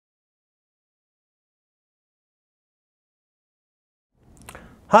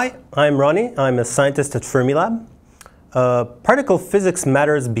Hi, I'm Roni. I'm a scientist at Fermilab. Particle physics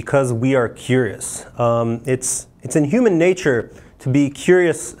matters because we are curious. It's in human nature to be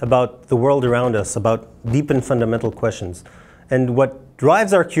curious about the world around us, about deep and fundamental questions. And what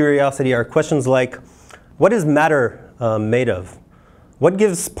drives our curiosity are questions like, what is matter made of? What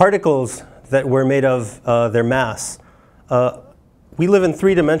gives particles that we're made of their mass? We live in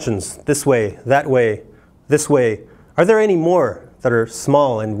 3 dimensions, this way, that way, this way. Are there any more that are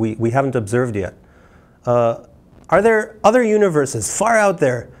small and we haven't observed yet? Are there other universes far out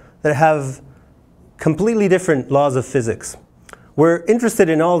there that have completely different laws of physics? We're interested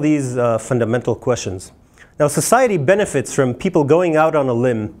in all these fundamental questions. Now, society benefits from people going out on a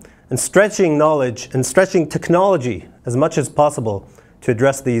limb and stretching knowledge and stretching technology as much as possible to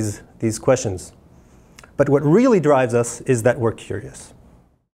address these questions. But what really drives us is that we're curious.